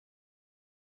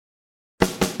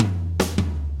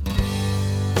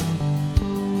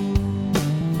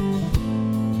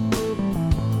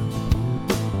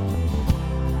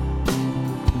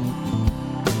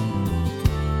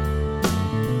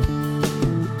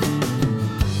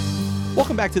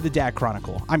Welcome back to the Dad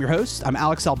Chronicle. I'm your host. I'm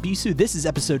Alex Albisu. This is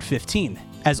episode 15.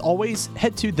 As always,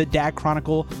 head to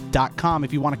thedadchronicle.com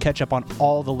if you want to catch up on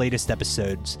all the latest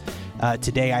episodes.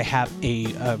 Today I have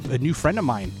a new friend of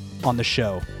mine on the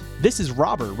show. This is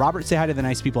Robert. Robert, say hi to the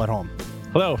nice people at home.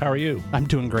 Hello, how are you? I'm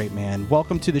doing great, man.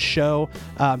 Welcome to the show.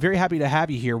 Very happy to have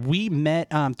you here. We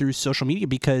met through social media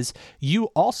because you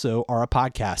also are a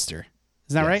podcaster.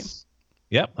 Isn't that right?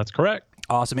 Yep, that's correct.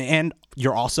 Awesome. And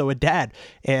you're also a dad.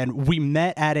 And we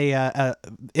met at a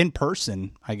in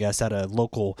person, I guess, at a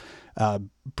local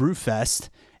brew fest.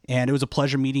 And it was a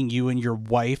pleasure meeting you and your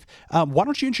wife. Why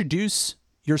don't you introduce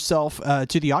yourself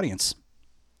to the audience?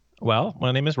 Well,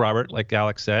 my name is Robert, like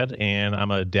Alex said, and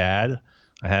I'm a dad.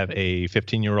 I have a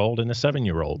 15-year-old and a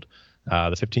 7-year-old. The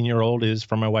 15-year-old is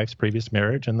from my wife's previous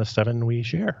marriage, and the 7 we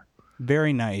share.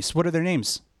 Very nice. What are their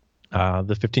names?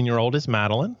 The 15-year-old is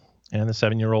Madeline, and the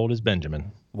 7-year-old is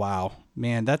Benjamin. Wow,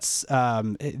 man, that's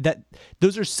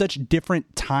those are such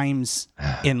different times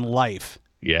in life.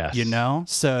 Yes. You know,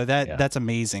 so that's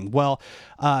amazing. Well,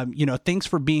 thanks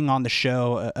for being on the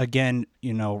show again.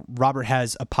 Robert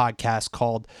has a podcast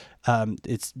called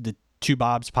it's the Two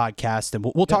Bobs podcast, and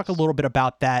we'll talk a little bit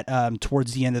about that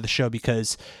towards the end of the show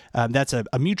because that's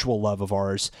a mutual love of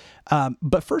ours.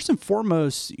 But first and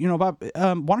foremost, Bob,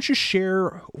 why don't you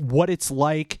share what it's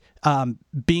like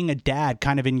being a dad,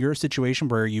 kind of in your situation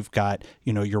where you've got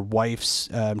your wife's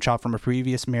child from a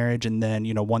previous marriage, and then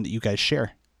one that you guys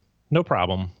share. No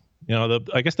problem.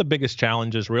 I guess the biggest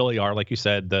challenges really are, like you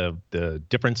said, the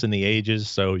difference in the ages.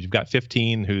 So you've got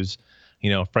 15 who's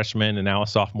freshman and now a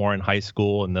sophomore in high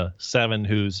school, and the 7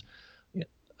 who's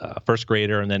first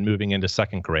grader and then moving into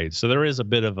second grade. So there is a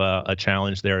bit of a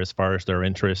challenge there as far as their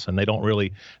interests, and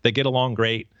they get along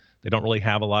great. They don't really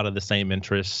have a lot of the same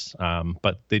interests,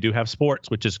 but they do have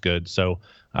sports, which is good. So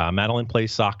Madeline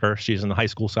plays soccer. She's in the high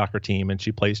school soccer team, and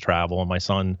she plays travel. And my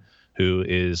son, who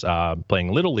is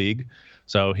playing Little League,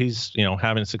 so he's,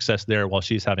 having success there while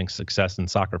she's having success in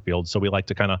soccer fields. So we like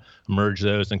to kind of merge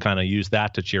those and kind of use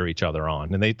that to cheer each other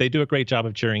on. And they do a great job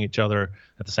of cheering each other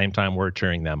at the same time we're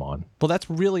cheering them on. Well, that's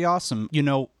really awesome.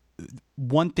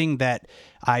 One thing that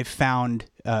I've found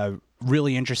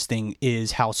really interesting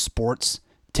is how sports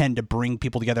tend to bring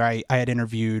people together. I had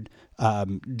interviewed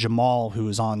Jamal, who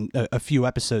was on a few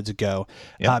episodes ago.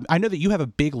 Yep. I know that you have a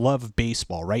big love of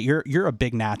baseball, right? You're a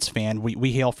big Nats fan.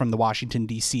 We hail from the Washington,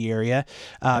 D.C. area.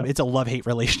 Yep. It's a love-hate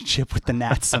relationship with the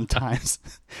Nats sometimes.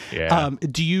 Yeah.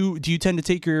 Do you tend to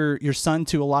take your son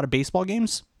to a lot of baseball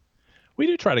games? We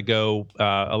do try to go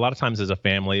a lot of times as a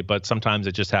family, but sometimes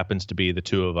it just happens to be the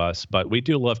two of us. But we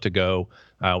do love to go.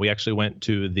 We actually went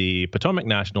to the Potomac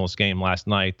Nationals game last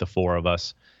night, the 4 of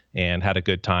us, and had a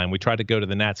good time. We tried to go to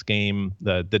the Nats game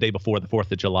the day before the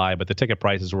 4th of July, but the ticket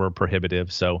prices were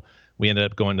prohibitive. So we ended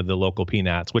up going to the local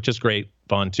Peanuts, which is great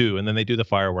fun too. And then they do the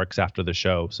fireworks after the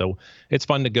show. So it's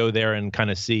fun to go there and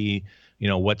kind of see,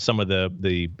 what some of the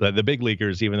big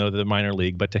leaguers, even though they're the minor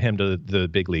league, but to him, to the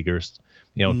big leaguers,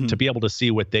 to be able to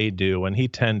see what they do. And he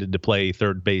tended to play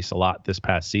third base a lot this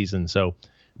past season. So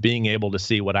being able to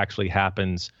see what actually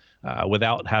happens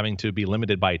without having to be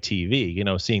limited by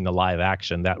TV, seeing the live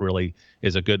action, that really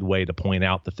is a good way to point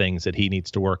out the things that he needs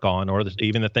to work on, or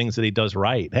even the things that he does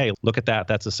right. Hey, look at that.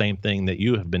 That's the same thing that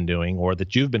you have been doing or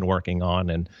that you've been working on.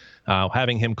 And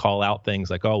having him call out things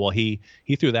like, oh, well, he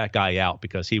threw that guy out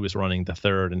because he was running to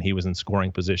third and he was in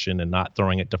scoring position and not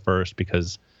throwing it to first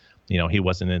because he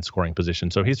wasn't in scoring position.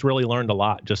 So he's really learned a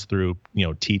lot just through,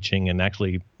 teaching and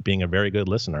actually being a very good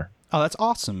listener. Oh, that's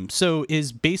awesome. So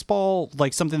is baseball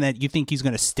like something that you think he's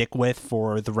going to stick with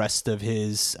for the rest of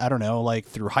his, I don't know, like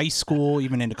through high school,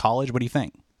 even into college? What do you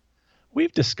think?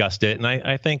 We've discussed it. And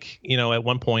I think, at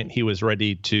one point he was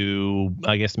ready to,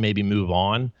 I guess, maybe move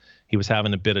on. He was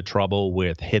having a bit of trouble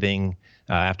with hitting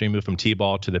after he moved from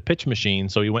T-ball to the pitch machine.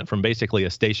 So he went from basically a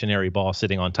stationary ball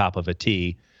sitting on top of a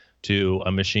tee to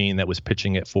a machine that was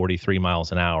pitching at 43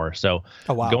 miles an hour. So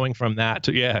going from that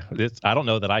to, I don't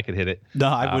know that I could hit it. No,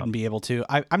 I wouldn't be able to.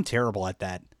 I'm terrible at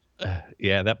that.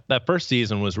 That first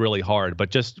season was really hard,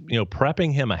 but just,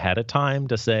 prepping him ahead of time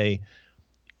to say,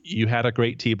 you had a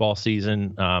great T-ball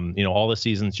season. All the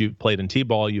seasons you've played in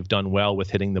T-ball, you've done well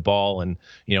with hitting the ball. And,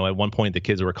 at one point the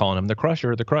kids were calling him the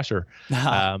crusher.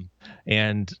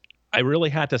 And I really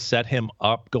had to set him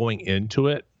up going into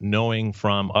it, knowing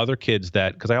from other kids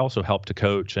because I also helped to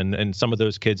coach and some of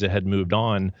those kids that had moved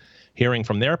on, hearing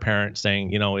from their parents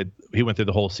saying, he went through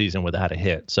the whole season without a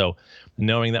hit. So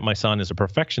knowing that my son is a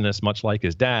perfectionist, much like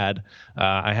his dad,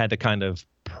 I had to kind of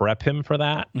prep him for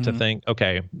that, to think,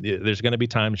 okay, there's going to be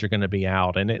times you're going to be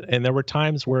out. And there were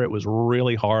times where it was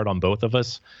really hard on both of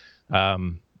us.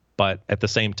 But at the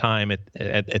same time,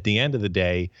 at the end of the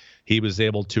day, he was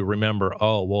able to remember,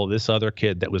 oh, well, this other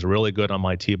kid that was really good on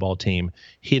my T-ball team,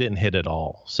 he didn't hit at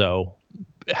all. So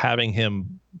having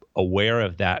him aware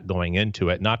of that going into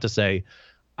it, not to say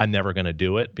I'm never going to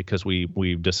do it, because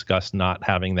we've discussed not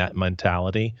having that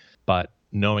mentality, but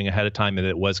knowing ahead of time that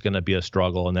it was going to be a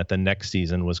struggle and that the next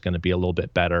season was going to be a little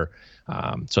bit better.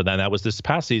 So then that was this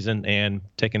past season, and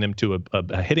taking him to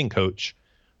a hitting coach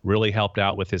really helped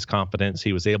out with his confidence.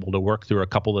 He was able to work through a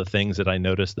couple of things that I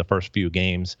noticed the first few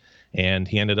games, and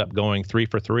he ended up going 3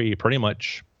 for 3 pretty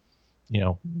much,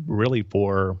 really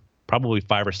for probably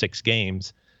 5 or 6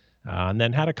 games. And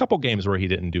then had a couple games where he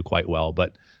didn't do quite well,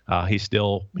 but he's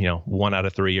still, 1 out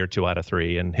of 3 or 2 out of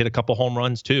 3, and hit a couple home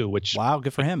runs too, which, wow,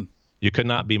 good for him. You could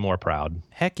not be more proud.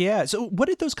 Heck yeah. So what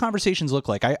did those conversations look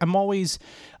like? I'm always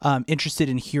interested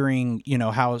in hearing,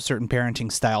 how certain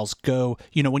parenting styles go.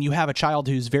 When you have a child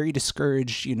who's very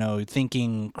discouraged,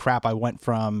 thinking, crap, I went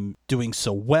from doing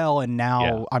so well and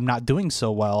now I'm not doing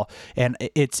so well. And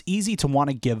it's easy to want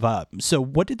to give up. So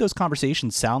what did those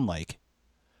conversations sound like?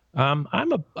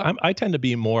 I tend to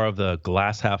be more of the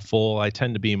glass half full. I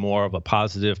tend to be more of a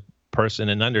positive person,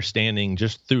 and understanding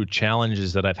just through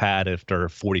challenges that I've had after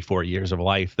 44 years of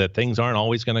life that things aren't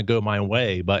always going to go my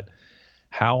way, but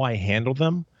how I handle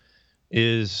them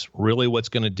is really what's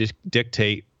going to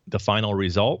dictate the final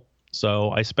result.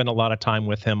 So I spend a lot of time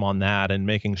with him on that and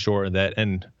making sure that,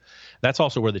 and that's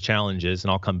also where the challenge is,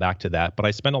 and I'll come back to that, but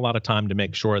I spend a lot of time to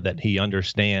make sure that he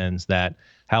understands that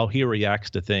how he reacts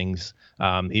to things,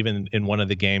 even in one of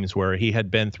the games where he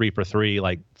had been 3 for 3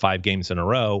 like 5 games in a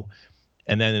row.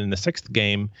 And then in the 6th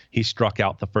game, he struck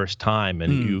out the first time,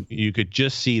 and you could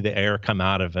just see the air come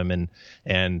out of him.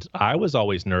 And I was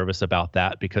always nervous about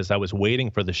that, because I was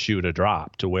waiting for the shoe to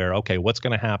drop to where, okay, what's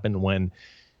going to happen when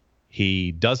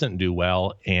he doesn't do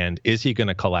well, and is he going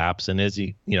to collapse, and is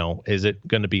he, is it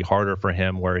going to be harder for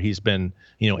him where he's been,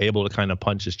 able to kind of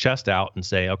punch his chest out and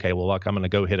say, okay, well, look, I'm going to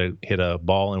go hit a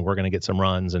ball and we're going to get some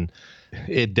runs. And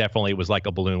it definitely was like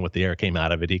a balloon with the air came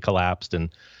out of it. He collapsed, and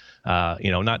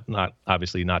not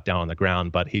obviously not down on the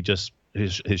ground, but he just,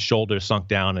 his shoulders sunk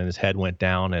down and his head went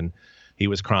down and he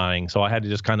was crying. So I had to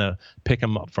just kind of pick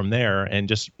him up from there and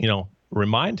just,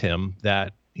 remind him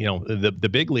that, the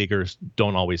big leaguers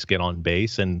don't always get on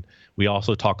base. And we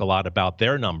also talk a lot about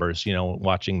their numbers,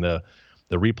 watching the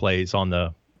replays on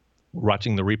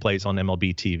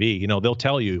MLB TV. They'll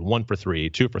tell you 1 for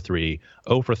 3, 2 for 3,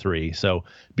 0 for 3. So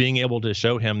being able to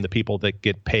show him the people that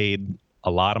get paid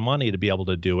a lot of money to be able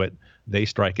to do it, they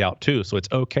strike out too. So it's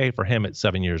okay for him at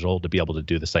 7 years old to be able to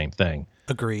do the same thing.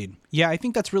 Agreed. Yeah, I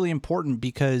think that's really important,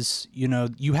 because,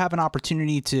 you have an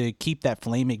opportunity to keep that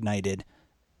flame ignited.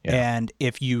 Yeah. And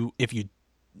if you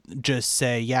just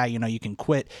say, you can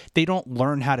quit, they don't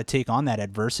learn how to take on that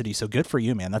adversity. So good for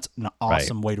you, man. That's an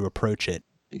awesome way to approach it.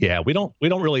 Yeah, we don't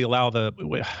really allow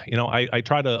I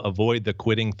try to avoid the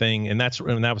quitting thing, and that's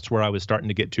where I was starting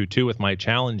to get to too with my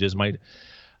challenges.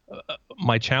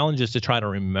 My challenge is to try to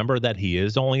remember that he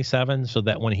is only 7, so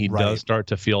that when he does start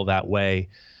to feel that way,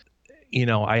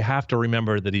 I have to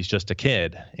remember that he's just a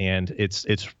kid, and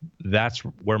that's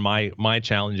where my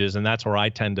challenge is, and that's where I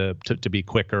tend to be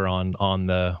quicker on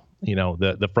the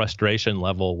the frustration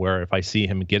level, where if I see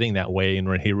him getting that way and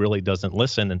when he really doesn't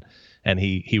listen and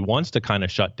he wants to kind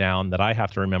of shut down, that I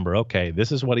have to remember, okay,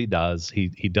 this is what he does. He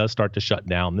does start to shut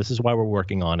down. This is why we're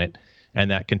working on it. And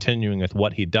that continuing with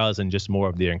what he does and just more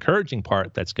of the encouraging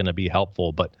part, that's going to be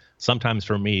helpful. But sometimes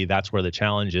for me, that's where the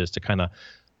challenge is, to kind of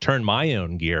turn my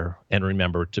own gear and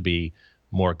remember to be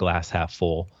more glass half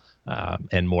full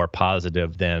and more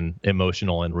positive than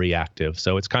emotional and reactive.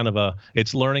 So it's kind of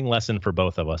it's learning lesson for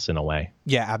both of us in a way.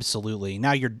 Yeah, absolutely.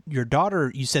 Now your daughter,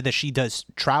 you said that she does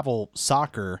travel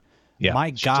soccer. Yeah. My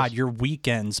God, your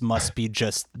weekends must be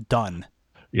just done.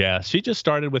 Yeah, she just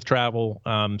started with travel.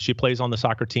 She plays on the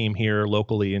soccer team here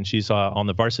locally, and she's on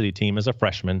the varsity team as a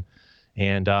freshman,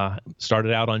 and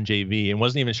started out on JV and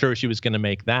wasn't even sure she was going to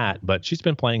make that, but she's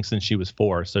been playing since she was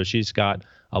 4. So she's got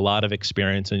a lot of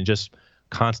experience and just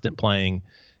constant playing.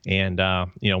 And,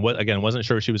 wasn't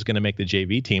sure she was going to make the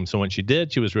JV team. So when she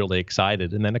did, she was really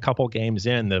excited. And then a couple games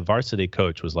in, the varsity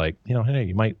coach was like, hey,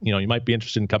 you might be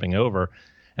interested in coming over.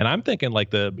 And I'm thinking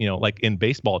like in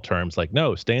baseball terms, like,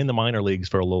 no, stay in the minor leagues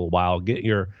for a little while, get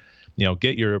your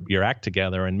act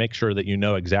together and make sure that you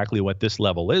know exactly what this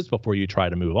level is before you try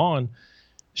to move on.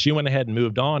 She went ahead and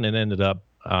moved on and ended up,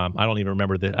 I don't even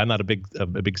remember I'm not a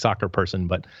big soccer person,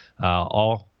 but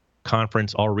all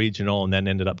conference, all regional, and then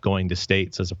ended up going to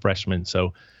states as a freshman.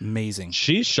 So amazing.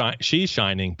 She's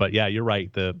shining, but yeah, you're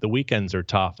right. The weekends are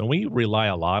tough, and we rely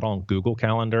a lot on Google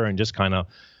Calendar and just kind of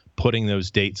putting those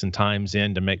dates and times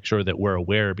in to make sure that we're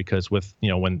aware, because with,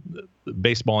 when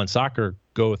baseball and soccer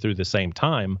go through the same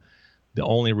time, the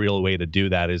only real way to do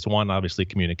that is, one, obviously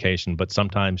communication, but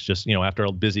sometimes just, after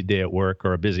a busy day at work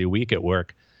or a busy week at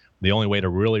work, the only way to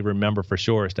really remember for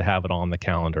sure is to have it on the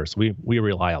calendar. So we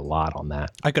rely a lot on that.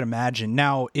 I could imagine.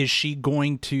 Now, is she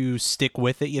going to stick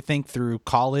with it, you think, through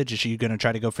college? Is she going to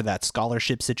try to go for that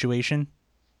scholarship situation?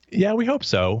 Yeah, we hope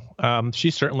so.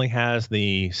 She certainly has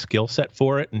the skill set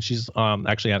for it, and she's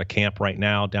actually at a camp right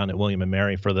now down at William and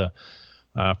Mary for the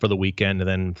weekend, and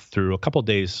then through a couple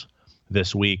days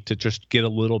this week to just get a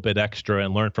little bit extra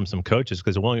and learn from some coaches,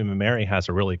 because William and Mary has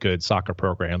a really good soccer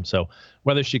program. So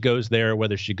whether she goes there,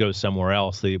 whether she goes somewhere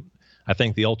else, I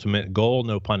think the ultimate goal,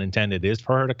 no pun intended, is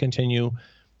for her to continue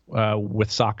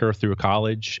with soccer through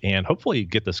college and hopefully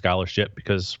get the scholarship,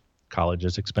 because college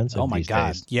is expensive. Oh my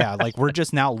God. Days. Yeah. Like we're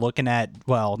just now looking at,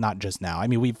 well, not just now. I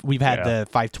mean, we've had the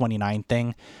 529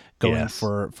 thing going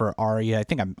for Aria. I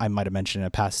think I might have mentioned in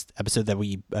a past episode that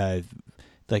we,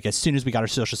 like as soon as we got our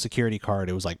social security card,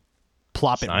 it was like,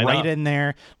 plop it right in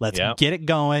there. Let's get it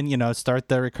going, start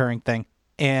the recurring thing.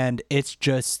 And it's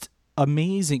just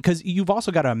amazing, because you've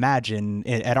also got to imagine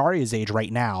at Aria's age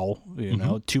right now,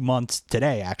 2 months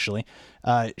today, actually,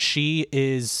 she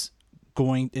is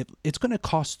it's going to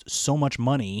cost so much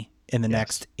money in the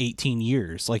next 18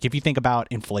 years. Like if you think about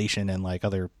inflation and like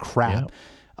other crap,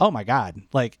 oh my God,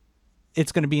 like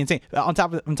it's going to be insane. On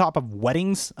top of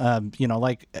weddings,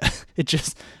 like it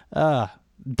just,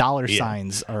 dollar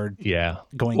signs are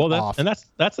going off. And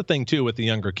that's the thing too with the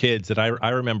younger kids that I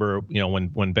remember,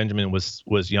 when Benjamin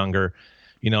was younger,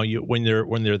 when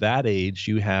they're that age,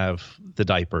 you have the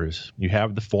diapers, you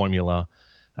have the formula,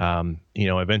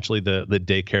 eventually the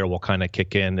daycare will kind of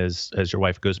kick in as your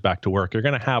wife goes back to work. You're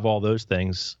going to have all those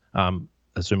things,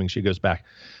 assuming she goes back.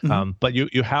 Mm-hmm. But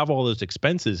you have all those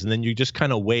expenses, and then you just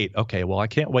kind of wait. Okay, well, I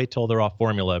can't wait till they're off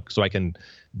formula so I can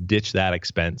ditch that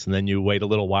expense. And then you wait a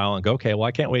little while and go, okay, well,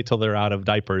 I can't wait till they're out of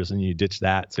diapers, and you ditch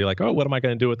that. So you're like, oh, what am I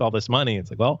going to do with all this money?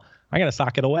 It's like, well, I got to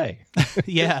sock it away.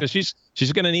 Yeah. Because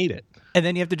she's going to need it. And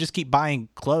then you have to just keep buying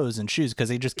clothes and shoes because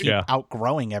they just keep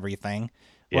outgrowing everything.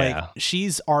 Like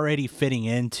she's already fitting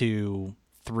into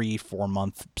 3-4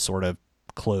 month sort of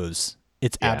clothes.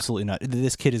 It's absolutely not.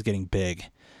 This kid is getting big.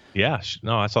 Yeah,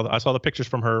 I saw the pictures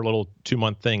from her little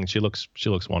 2-month thing. She looks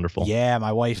wonderful. Yeah,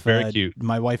 my wife, very cute.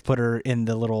 My wife put her in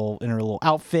her little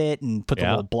outfit and put the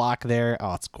little block there.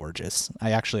 Oh, it's gorgeous.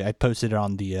 I posted it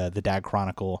on the Dad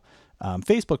Chronicle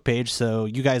Facebook page. So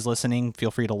you guys listening,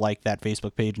 feel free to like that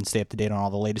Facebook page and stay up to date on all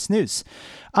the latest news.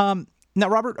 Now,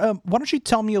 Robert, why don't you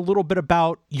tell me a little bit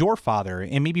about your father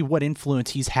and maybe what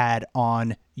influence he's had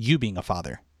on you being a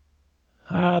father?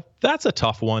 That's a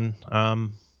tough one.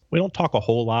 We don't talk a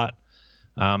whole lot.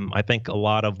 I think a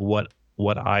lot of what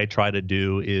I try to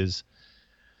do is,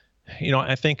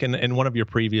 I think in one of your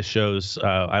previous shows,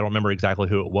 I don't remember exactly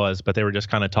who it was, but they were just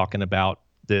kind of talking about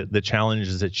the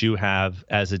challenges that you have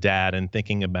as a dad and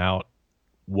thinking about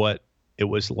what it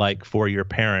was like for your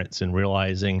parents and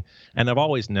realizing, and I've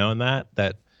always known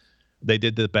that they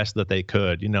did the best that they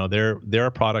could. They're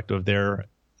a product of their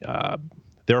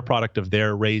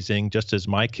raising, just as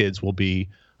my kids will be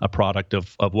a product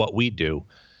of what we do.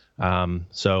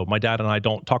 So my dad and I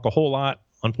don't talk a whole lot,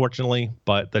 unfortunately,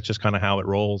 but that's just kind of how it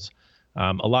rolls.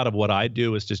 A lot of what I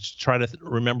do is just try to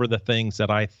remember the things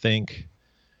that I think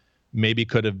maybe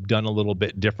could have done a little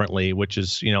bit differently, which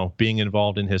is, being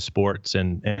involved in his sports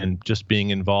and just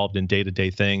being involved in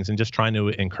day-to-day things and just trying to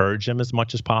encourage him as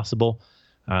much as possible.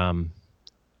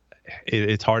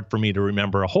 It's hard for me to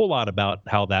remember a whole lot about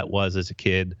how that was as a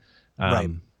kid, right.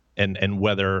 and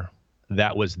whether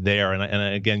that was there.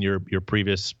 And again, your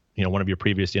previous, one of your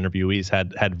previous interviewees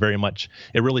had very much,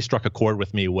 it really struck a chord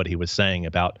with me, what he was saying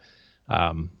about,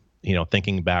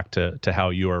 thinking back to how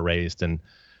you were raised. And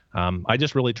I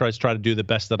just really try to do the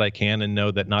best that I can and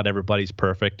know that not everybody's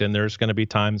perfect. And there's going to be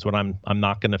times when I'm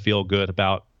not going to feel good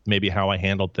about maybe how I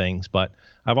handled things, but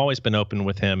I've always been open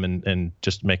with him and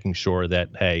just making sure that,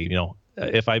 hey,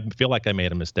 if I feel like I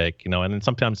made a mistake, and then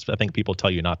sometimes I think people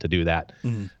tell you not to do that.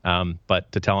 Mm-hmm.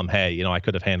 But to tell him, hey, I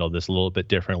could have handled this a little bit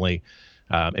differently.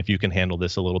 If you can handle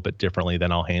this a little bit differently,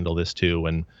 then I'll handle this too.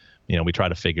 And, we try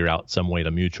to figure out some way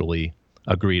to mutually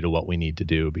agree to what we need to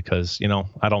do, because,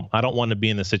 I don't want to be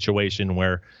in the situation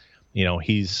where,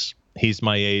 he's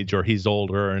my age or he's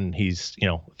older and he's,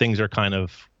 things are kind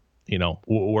of,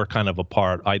 we're kind of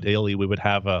apart. Ideally, we would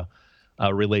have a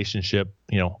relationship,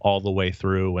 all the way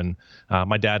through. And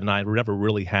my dad and I never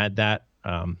really had that.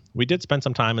 We did spend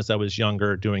some time as I was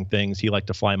younger doing things. He liked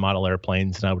to fly model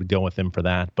airplanes and I would go with him for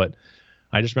that. But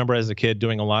I just remember as a kid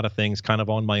doing a lot of things kind of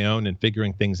on my own and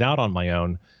figuring things out on my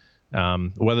own.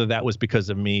 whether that was because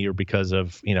of me or because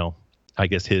of, I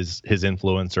guess his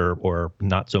influence or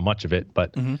not so much of it.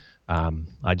 But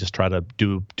I just try to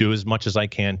do as much as I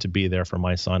can to be there for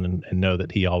my son and know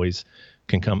that he always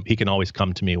can come. He can always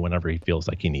come to me whenever he feels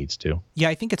like he needs to. Yeah,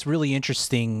 I think it's really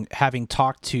interesting having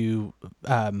talked to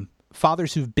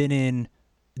fathers who've been in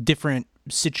different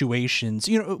situations,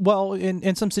 well,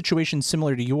 in some situations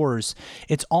similar to yours.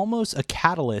 It's almost a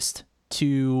catalyst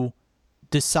to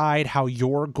decide how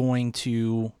you're going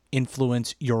to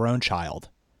influence your own child.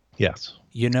 Yes.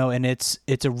 And it's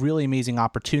a really amazing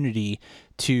opportunity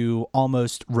to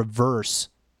almost reverse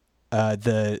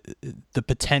the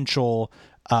potential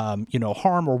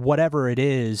harm or whatever it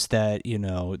is that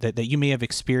that you may have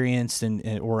experienced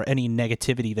or any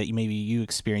negativity that you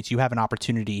experience. You have an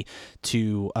opportunity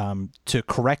to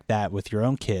correct that with your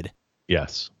own kid.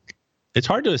 Yes. It's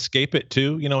hard to escape it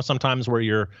too, sometimes where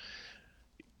you're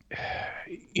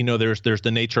there's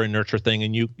the nature and nurture thing,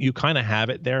 and you kind of have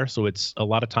it there. So it's a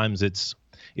lot of times it's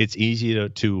easy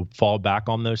to fall back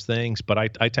on those things. But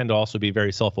I tend to also be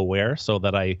very self-aware, so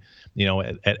that I,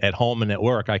 at home and at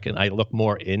work, I look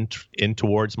more in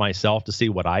towards myself to see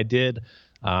what I did.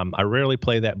 I rarely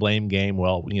play that blame game.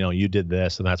 Well, you did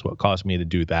this and that's what caused me to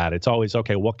do that. It's always,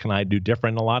 okay, what can I do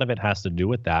different? A lot of it has to do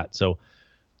with that. So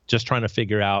just trying to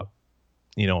figure out,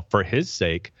 for his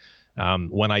sake,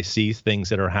 when I see things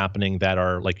that are happening that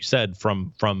are, like you said,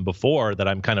 from before, that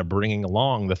I'm kind of bringing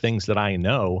along the things that I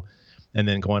know, and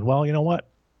then going, well, you know what?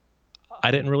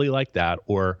 I didn't really like that,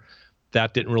 or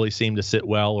that didn't really seem to sit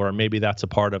well, or maybe that's a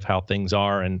part of how things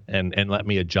are, and let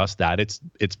me adjust that. It's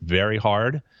very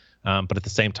hard. But at the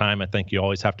same time, I think you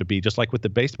always have to be, just like with the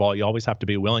baseball, you always have to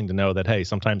be willing to know that, hey,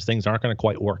 sometimes things aren't going to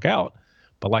quite work out.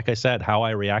 But like I said, how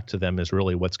I react to them is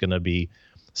really what's going to be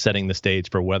setting the stage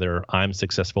for whether I'm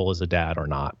successful as a dad or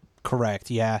not. Correct.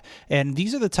 Yeah. And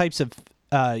these are the types of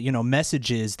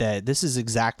messages that this is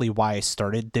exactly why I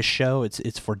started this show.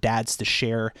 It's for dads to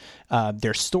share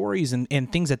their stories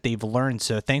and things that they've learned.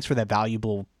 So thanks for that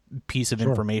valuable piece of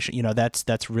information.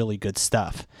 That's really good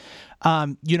stuff.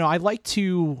 I'd like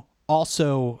to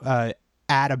also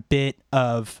add a bit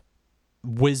of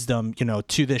wisdom,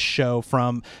 to this show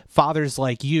from fathers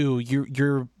like you.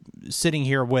 You're sitting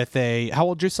here with how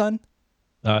old's your son?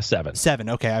 7. 7.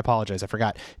 Okay, I apologize. I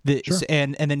forgot. Sure.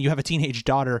 And then you have a teenage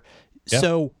daughter. Yep.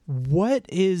 So what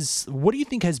do you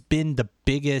think has been the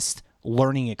biggest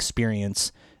learning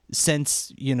experience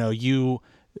since,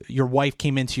 your wife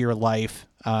came into your life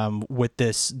with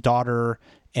this daughter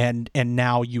and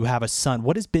now you have a son?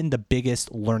 What has been the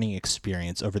biggest learning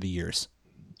experience over the years?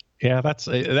 Yeah,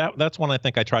 that's one I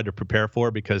think I tried to prepare for,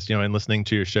 because, in listening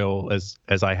to your show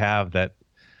as I have, that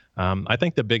I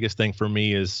think the biggest thing for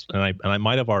me is, and I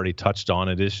might have already touched on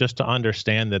it, is just to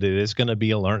understand that it is going to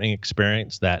be a learning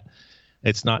experience, that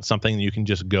it's not something you can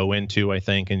just go into, I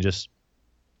think, and just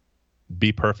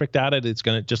be perfect at it. It's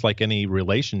going to, just like any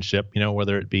relationship,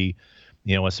 whether it be,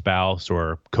 a spouse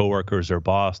or coworkers or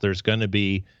boss, there's going to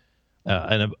be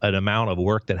an amount of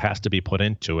work that has to be put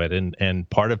into it. And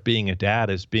part of being a dad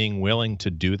is being willing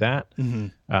to do that.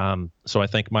 Mm-hmm. So I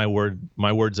think my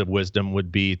words of wisdom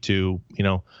would be to,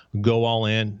 go all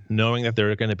in, knowing that there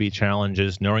are going to be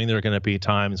challenges, knowing there are going to be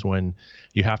times when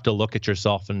you have to look at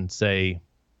yourself and say,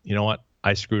 you know what,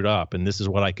 I screwed up and this is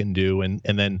what I can do. And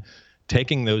then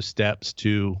taking those steps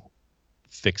to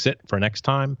fix it for next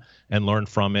time and learn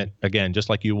from it, again, just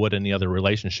like you would any other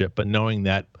relationship, but knowing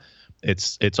that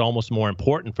it's almost more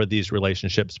important for these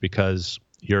relationships, because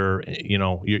you're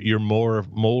more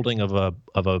molding of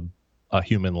a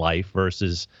human life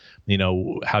versus,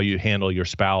 how you handle your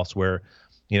spouse, where,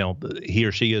 he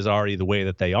or she is already the way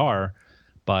that they are,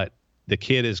 but the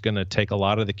kid is going to take a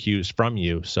lot of the cues from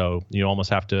you. So you almost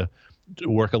have to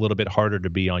work a little bit harder to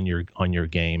be on your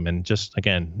game, and just,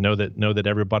 again, know that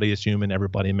everybody is human,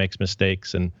 everybody makes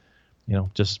mistakes, and,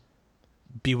 just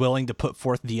be willing to put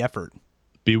forth the effort.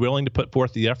 Be willing to put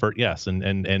forth the effort, yes,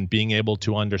 and being able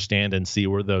to understand and see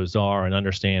where those are, and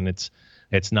understand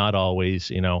it's not always,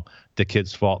 the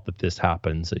kid's fault that this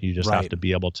happens. That you just have to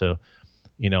be able to,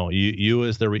 you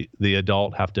as the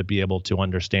adult have to be able to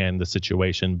understand the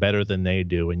situation better than they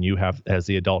do, and you have, as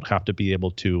the adult, have to be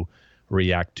able to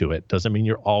react to it. Doesn't mean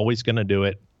you're always going to do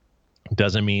it.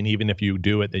 Doesn't mean even if you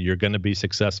do it that you're going to be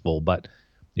successful, but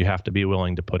you have to be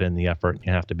willing to put in the effort.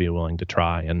 You have to be willing to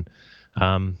try, and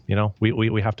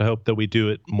we have to hope that we do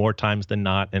it more times than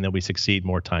not, and that we succeed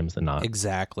more times than not.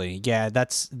 Exactly. Yeah,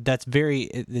 it's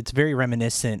very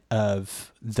reminiscent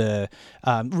of the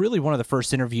really one of the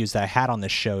first interviews that I had on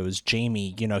this show is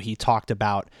Jamie. He talked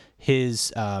about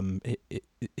his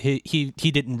he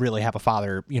didn't really have a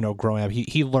father, growing up.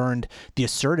 He learned the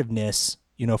assertiveness,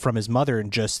 from his mother,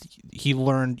 and just he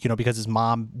learned, because his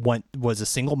mom was a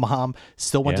single mom,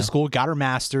 still went to school, got her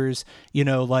master's,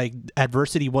 like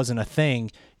adversity wasn't a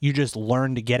thing. You just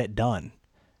learned to get it done.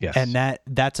 Yes. And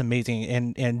that's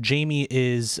amazing. And Jamie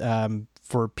is,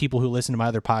 for people who listen to my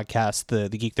other podcast, the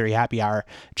Geek Theory Happy Hour,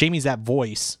 Jamie's that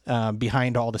voice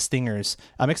behind all the stingers,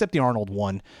 except the Arnold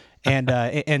one. And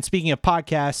and speaking of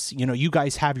podcasts, you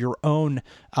guys have your own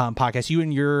podcast. You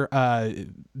and your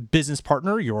business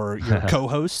partner, your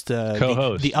co-host,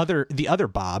 the other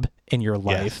Bob in your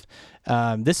life.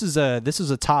 Yes. This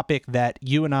is a topic that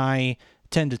you and I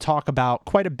tend to talk about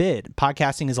quite a bit.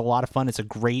 Podcasting is a lot of fun. It's a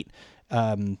great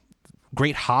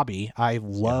hobby. I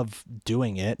love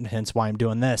doing it, and hence why I'm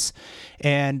doing this.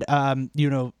 And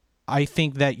I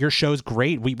think that your show's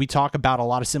great. We talk about a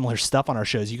lot of similar stuff on our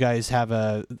shows. You guys have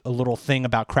a little thing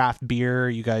about craft beer.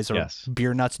 You guys are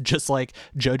beer nuts, just like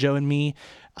JoJo and me.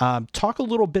 Talk a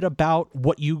little bit about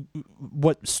what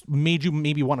made you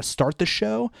maybe want to start the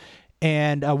show,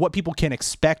 and what people can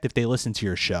expect if they listen to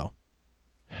your show.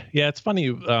 Yeah, it's funny.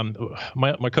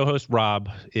 My co-host Rob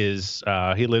is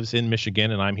he lives in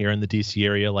Michigan, and I'm here in the DC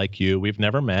area like you. We've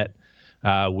never met.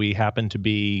 We happen to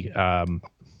be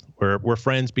we're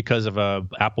friends because of a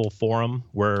Apple forum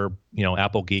where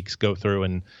Apple geeks go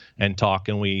through and talk,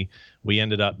 and we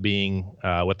ended up being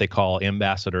what they call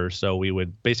ambassadors. So we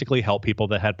would basically help people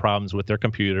that had problems with their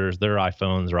computers, their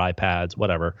iPhones or iPads,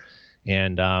 whatever.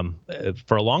 And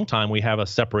for a long time, we have a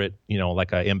separate,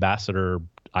 like a ambassador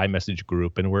iMessage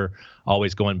group, and we're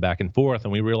always going back and forth.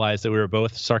 And we realized that we were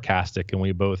both sarcastic, and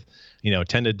we both,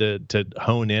 tended to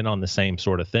hone in on the same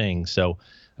sort of thing. So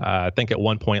I think at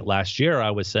one point last year, I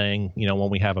was saying, when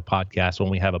we have a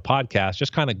podcast,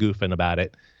 just kind of goofing about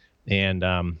it. And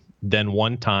then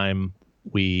one time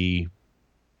it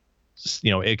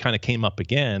kind of came up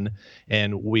again,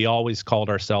 and we always called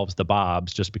ourselves the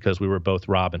Bobs just because we were both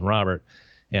Rob and Robert.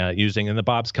 And the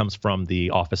Bobs comes from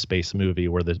the Office Space movie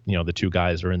where the two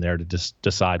guys are in there to just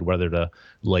decide whether to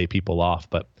lay people off.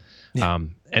 But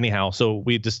anyhow, so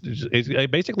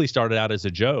it basically started out as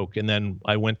a joke. And then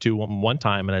I went to one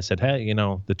time and I said, hey,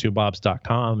 the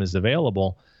twobobs.com is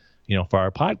available, for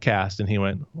our podcast. And he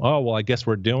went, oh, well, I guess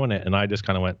we're doing it. And I just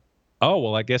kind of went, oh,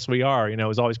 well, I guess we are. It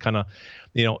was always kind of,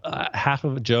 half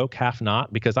of a joke, half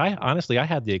not, because I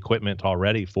had the equipment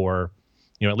already for,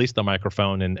 at least the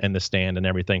microphone and the stand and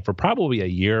everything for probably a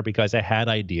year, because I had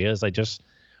ideas. I just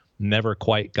never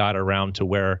quite got around to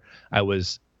where I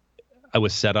was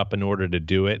set up in order to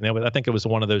do it. And I think it was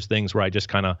one of those things where I just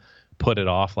kind of put it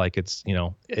off, like it's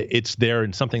there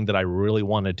and something that I really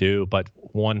want to do, but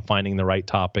finding the right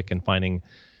topic and finding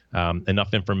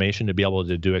enough information to be able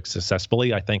to do it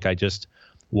successfully. I think I just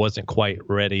wasn't quite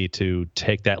ready to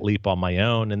take that leap on my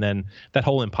own. And then that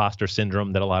whole imposter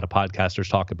syndrome that a lot of podcasters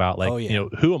talk about, like,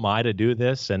 who am I to do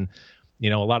this? And, a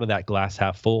lot of that glass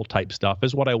half full type stuff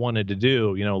is what I wanted to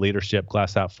do, leadership,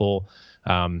 glass half full,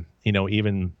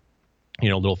 even,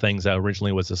 little things. I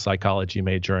originally was a psychology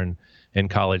major in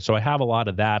college. So I have a lot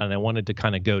of that, and I wanted to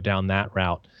kind of go down that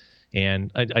route.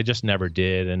 And I just never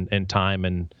did. And time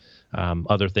and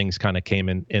other things kind of came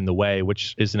in the way,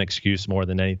 which is an excuse more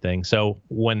than anything. So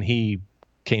when he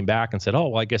came back and said, oh,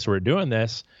 well, I guess we're doing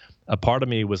this, a part of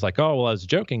me was like, oh, well, I was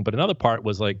joking. But another part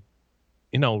was like,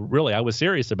 really, I was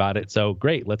serious about it. So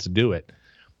great, let's do it.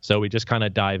 So we just kind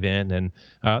of dive in, and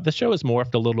the show has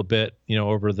morphed a little bit,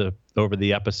 over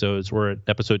the episodes. We're at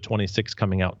episode 26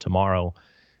 coming out tomorrow.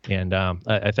 And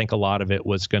I think a lot of it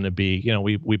was going to be,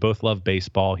 we both love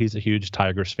baseball. He's a huge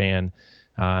Tigers fan.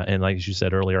 And like you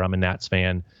said earlier, I'm a Nats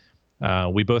fan.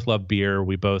 We both love beer.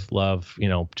 We both love,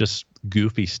 just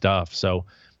goofy stuff. So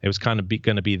it was kind of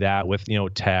going to be that with,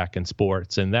 tech and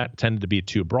sports. And that tended to be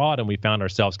too broad. And we found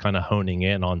ourselves kind of honing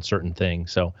in on certain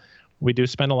things. So we do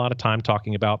spend a lot of time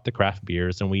talking about the craft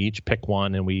beers, and we each pick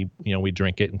one and we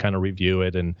drink it and kind of review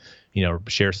it and,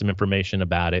 share some information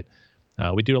about it.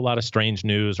 We do a lot of strange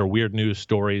news or weird news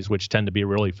stories, which tend to be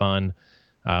really fun.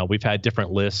 We've had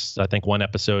different lists. I think one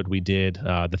episode we did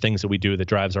the things that we do that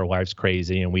drives our wives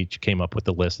crazy, and we each came up with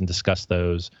the list and discussed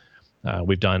those.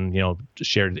 We've done,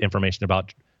 shared information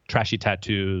about trashy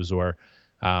tattoos or,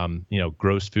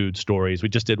 gross food stories. We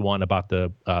just did one about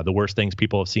the worst things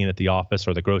people have seen at the office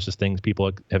or the grossest things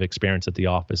people have experienced at the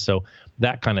office. So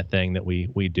that kind of thing that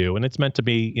we do. And it's meant to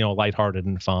be, lighthearted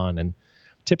and fun, and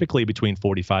typically between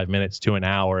 45 minutes to an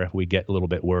hour if we get a little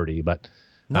bit wordy. But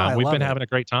we've been having a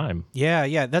great time.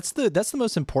 Yeah. That's the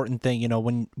most important thing.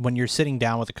 When you're sitting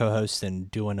down with a co-host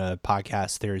and doing a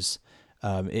podcast, there's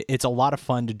It's a lot of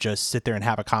fun to just sit there and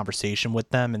have a conversation with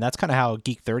them. And that's kind of how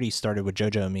Geek 30 started with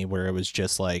JoJo and me, where it was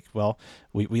just like, well,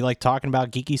 we like talking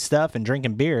about geeky stuff and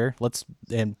drinking beer.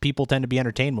 And people tend to be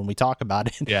entertained when we talk about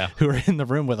it. Yeah. Who are in the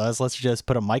room with us. Let's just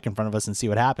put a mic in front of us and see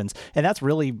what happens. And that's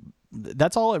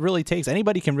all it really takes.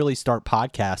 Anybody can really start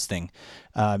podcasting.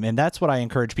 And that's what I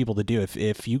encourage people to do.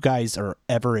 If you guys are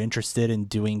ever interested in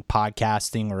doing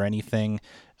podcasting or anything,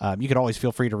 you could always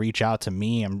feel free to reach out to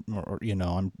me.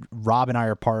 Robert and I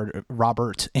are part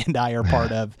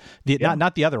of the,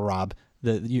 not the other Rob,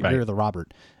 you're the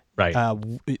Robert. Right.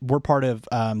 We're part of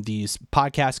these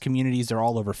podcast communities. They're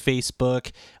all over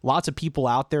Facebook. Lots of people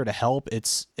out there to help.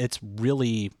 It's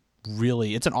really,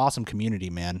 it's an awesome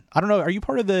community, man. I don't know. Are you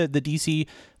part of the DC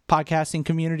podcasting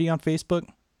community on Facebook?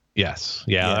 Yes.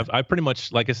 Yeah. I've pretty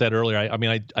much, like I said earlier,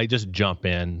 I just jump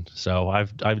in. So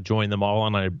I've joined them all,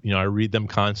 and I read them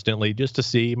constantly just to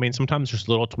see. I mean, sometimes there's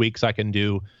little tweaks I can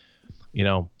do,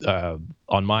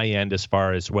 on my end, as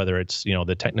far as whether it's,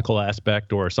 the technical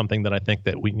aspect or something that I think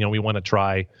that we want to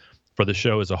try for the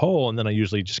show as a whole. And then I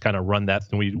usually just kind of run that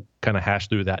and we kind of hash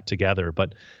through that together.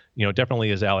 But,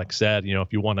 definitely, as Alex said,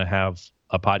 if you want to have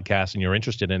a podcast and you're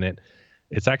interested in it,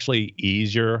 it's actually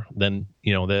easier than,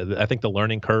 I think the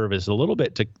learning curve is a little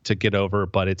bit to get over,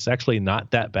 but it's actually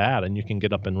not that bad, and you can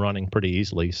get up and running pretty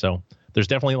easily. So there's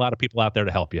definitely a lot of people out there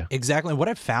to help you. Exactly. What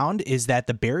I've found is that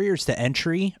the barriers to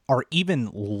entry are even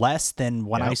less than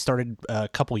when I started a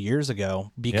couple years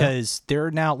ago, because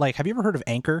they're now have you ever heard of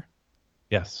Anchor?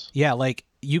 Yes. Yeah.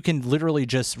 You can literally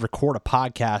just record a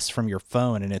podcast from your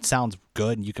phone and it sounds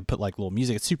good, and you could put little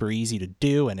music. It's super easy to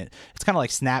do, and it's kind of like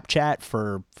Snapchat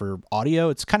for audio.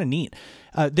 It's kind of neat.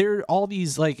 There are all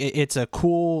these it's a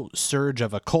cool surge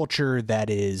of a culture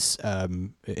that is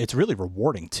it's really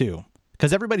rewarding too,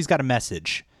 because everybody's got a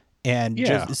message. And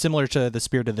just similar to the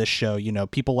spirit of this show,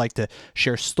 people like to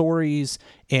share stories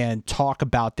and talk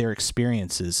about their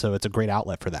experiences. So it's a great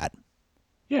outlet for that.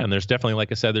 Yeah, and there's definitely,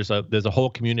 like I said, there's a whole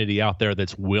community out there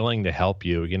that's willing to help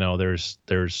you.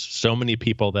 There's so many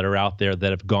people that are out there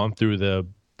that have gone through the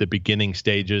beginning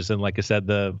stages, and like I said,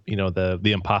 the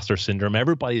imposter syndrome.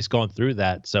 Everybody's gone through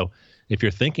that. So if you're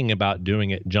thinking about doing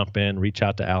it, jump in, reach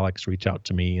out to Alex, reach out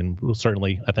to me, and we'll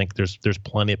certainly, I think there's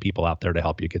plenty of people out there to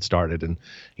help you get started. And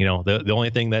the only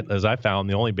thing that, as I found,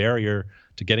 the only barrier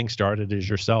to getting started is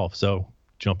yourself. So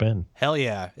jump in. Hell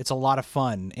yeah. It's a lot of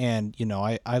fun. And,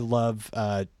 I love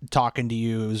talking to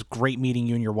you. It was great meeting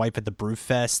you and your wife at the Brew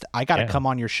Fest. I got to come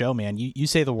on your show, man. You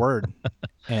say the word.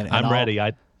 And I'm ready.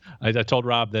 I told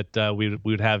Rob that we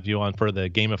would have you on for the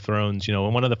Game of Thrones. In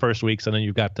one of the first weeks, I know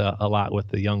you got a lot with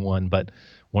the young one, but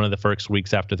one of the first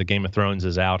weeks after the Game of Thrones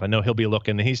is out, I know he'll be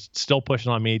looking, and he's still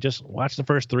pushing on me. Just watch the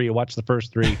first three.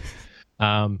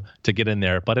 To get in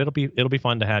there, but it'll be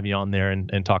fun to have you on there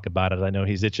and talk about it. I know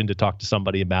he's itching to talk to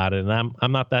somebody about it, and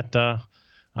I'm not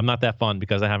that fun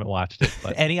because I haven't watched it.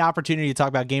 But any opportunity to talk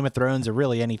about Game of Thrones or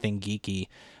really anything geeky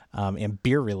and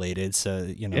beer related, so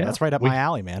that's right up my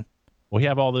alley, man. We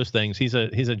have all those things. He's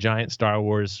a giant Star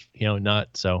Wars nut,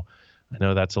 so I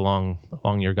know that's along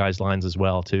your guys' lines as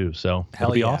well too. So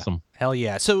it'll be awesome. Hell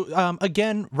yeah! So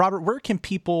again, Robert, where can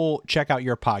people check out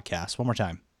your podcast? One more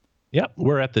time. Yep,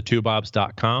 we're at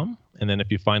thetwobobs.com. And then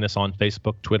if you find us on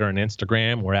Facebook, Twitter, and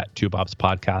Instagram, we're at Two Bobs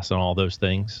Podcast and all those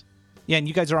things. Yeah, and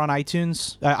you guys are on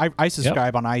iTunes? I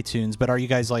subscribe on iTunes, but are you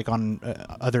guys on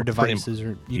other devices?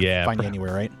 Or you can find you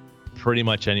anywhere, right? Pretty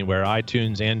much anywhere.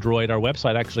 iTunes, Android. Our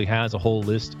website actually has a whole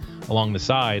list along the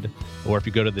side. Or if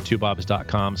you go to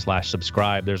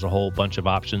thetwobobs.com/subscribe, there's a whole bunch of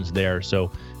options there. So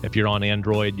if you're on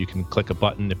Android, you can click a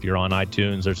button. If you're on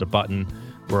iTunes, there's a button.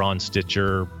 We're on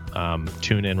Stitcher,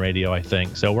 TuneIn Radio, I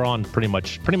think. So we're on pretty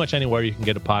much anywhere you can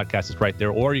get a podcast. It's right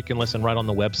there, or you can listen right on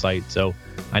the website. So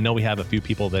I know we have a few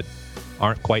people that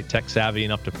aren't quite tech savvy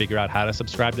enough to figure out how to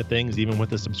subscribe to things, even with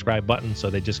the subscribe button. So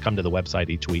they just come to the website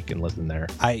each week and listen there.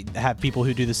 I have people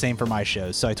who do the same for my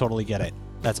shows, so I totally get it.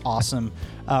 That's awesome.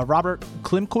 Robert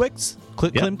Klimkowitz?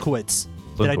 Klimkowitz.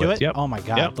 Did I do it? Yep. Oh my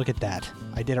God, Look at that.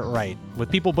 I did it right. With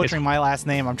people butchering my last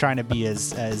name, I'm trying to be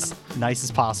as nice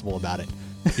as possible about it.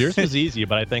 Yours was easy,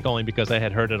 but I think only because I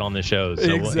had heard it on the show.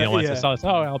 So once I saw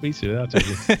it, Albizu, that's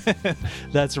easy.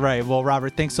 That's right. Well,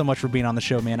 Robert, thanks so much for being on the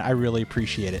show, man. I really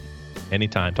appreciate it.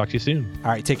 Anytime. Talk to you soon. All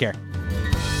right, take care.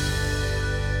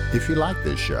 If you like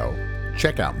this show,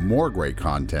 check out more great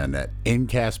content at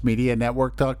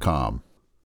incastmedianetwork.com.